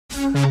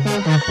Back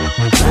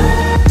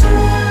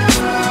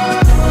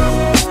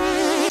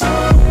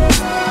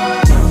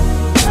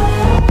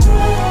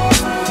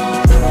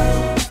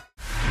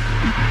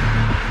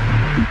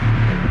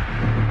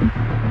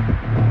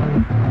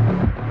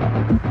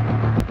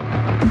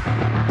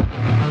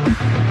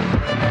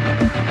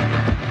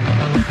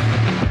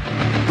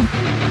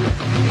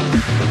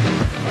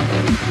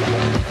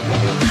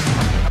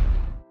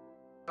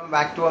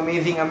to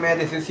Amazing Ameya.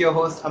 This is your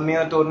host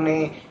Ameya,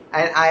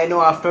 and I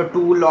know after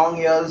 2 long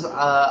years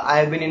I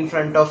have been in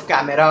front of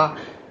camera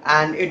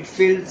and it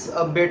feels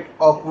a bit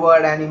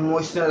awkward and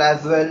emotional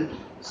as well.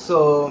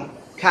 So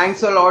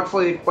thanks a lot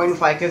for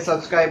 8.5k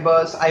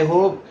subscribers. I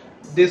hope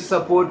this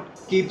support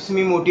keeps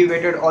me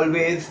motivated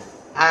always,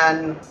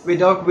 and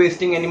without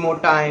wasting any more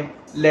time,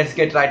 let's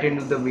get right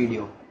into the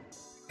video.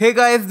 Hey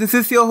guys, this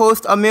is your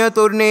host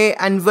Ameya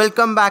and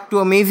welcome back to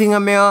Amazing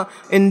Ameya.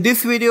 In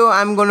this video,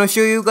 I'm gonna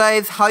show you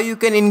guys how you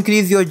can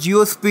increase your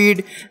geo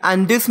speed,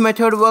 and this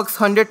method works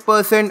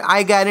 100%,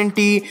 I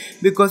guarantee,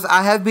 because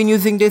I have been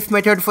using this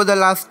method for the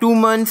last 2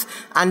 months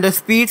and the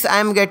speeds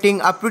I'm getting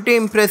are pretty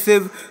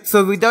impressive.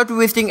 So without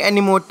wasting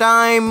any more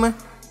time,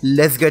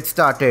 let's get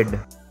started.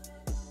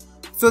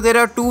 So there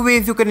are 2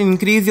 ways you can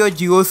increase your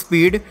geo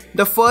speed.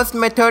 The first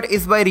method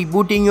is by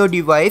rebooting your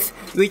device,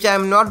 which I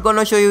am not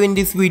gonna show you in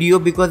this video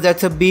because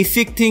that's a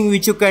basic thing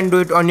which you can do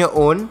it on your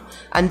own.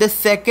 And the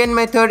second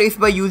method is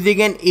by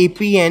using an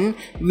APN,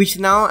 which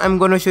now I'm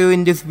gonna show you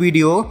in this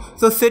video.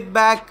 So sit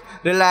back,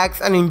 relax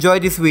and enjoy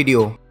this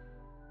video.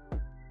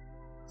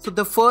 So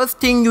the first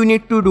thing you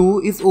need to do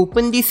is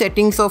open the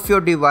settings of your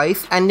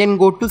device and then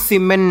go to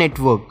SIM and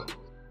network.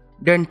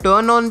 Then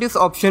turn on this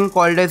option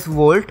called as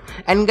Volt,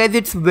 and guys,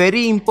 it's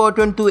very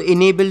important to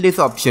enable this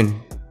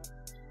option.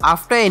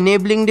 After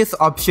enabling this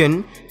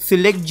option,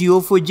 select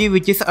Geo4G,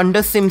 which is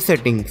under SIM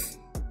settings.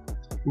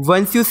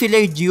 Once you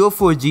select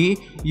Geo4G,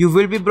 you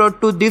will be brought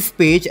to this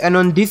page, and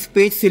on this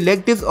page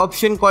select this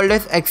option called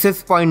as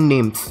Access Point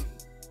Names.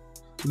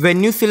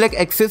 When you select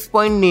Access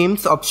Point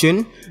Names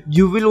option,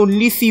 you will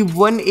only see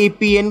one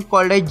APN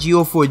called as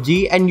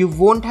Geo4G and you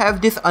won't have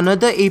this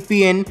another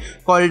APN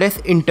called as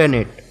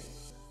Internet.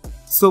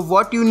 So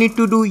what you need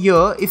to do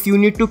here is you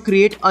need to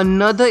create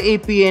another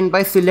APN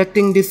by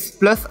selecting this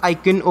plus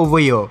icon over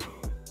here.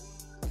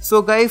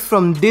 So guys,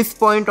 from this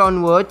point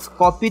onwards,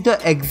 copy the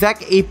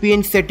exact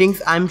APN settings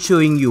I'm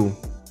showing you.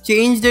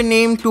 Change the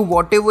name to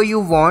whatever you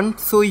want.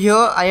 So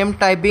here I am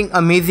typing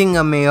Amazing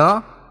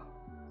Ameya.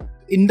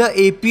 In the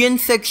APN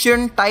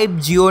section, type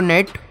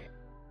GeoNet.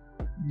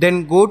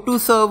 Then go to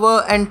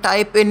server and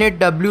type in it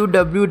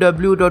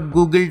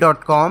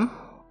www.google.com.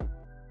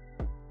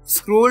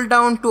 Scroll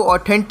down to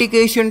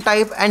Authentication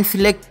Type and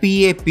select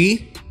PAP.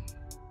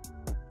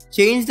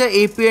 Change the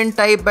APN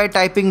type by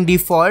typing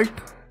default.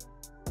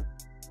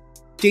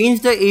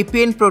 Change the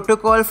APN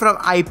protocol from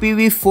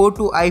IPv4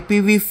 to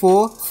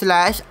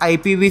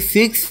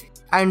IPv4/IPv6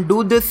 and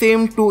do the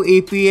same to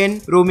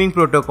APN roaming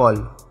protocol.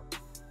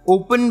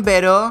 Open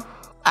Bearer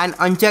and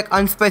uncheck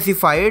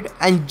Unspecified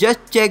and just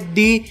check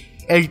the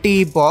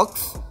LTE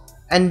box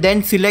and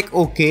then select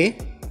OK.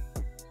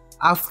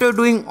 After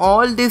doing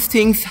all these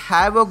things,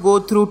 have a go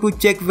through to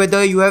check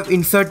whether you have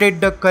inserted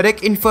the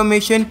correct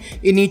information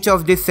in each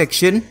of this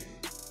section.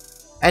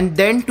 And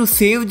then to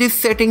save these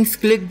settings,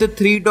 click the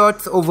 3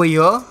 dots over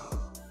here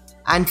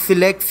and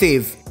select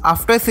Save.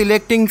 After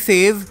selecting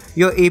Save,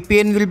 your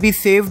APN will be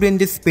saved in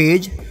this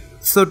page.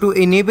 So to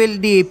enable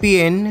the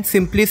APN,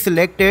 simply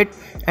select it,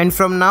 and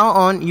from now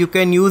on you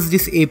can use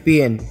this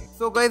APN.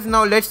 So guys,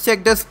 now let's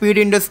check the speed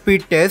in the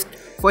speed test.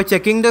 For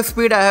checking the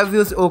speed, I have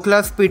used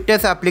Ookla speed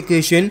test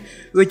application,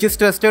 which is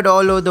trusted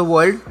all over the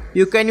world.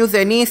 You can use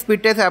any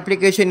speed test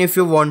application if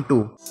you want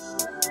to.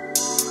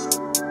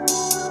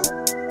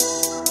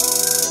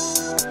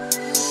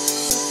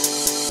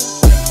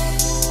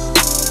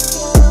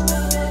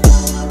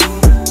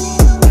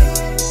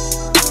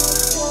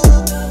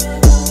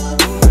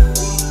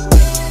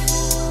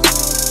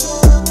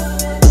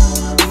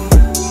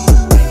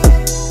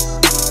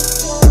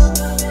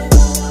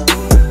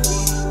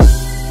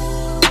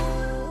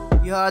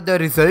 Here are the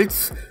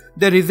results.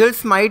 The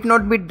results might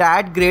not be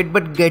that great,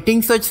 but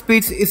getting such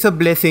speeds is a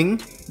blessing.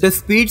 The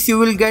speeds you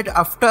will get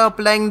after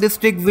applying this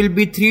trick will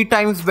be 3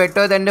 times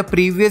better than the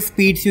previous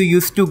speeds you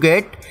used to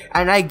get,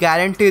 and I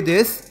guarantee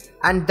this.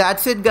 And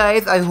that's it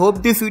guys, I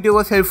hope this video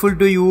was helpful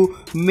to you.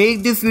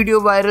 Make this video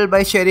viral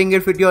by sharing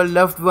it with your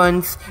loved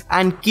ones,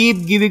 and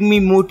keep giving me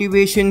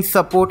motivation,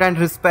 support and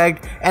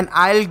respect, and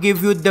I'll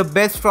give you the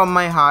best from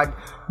my heart.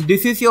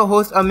 This is your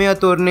host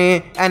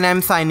Ameya and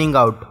I'm signing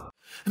out.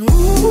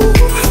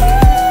 Ooh.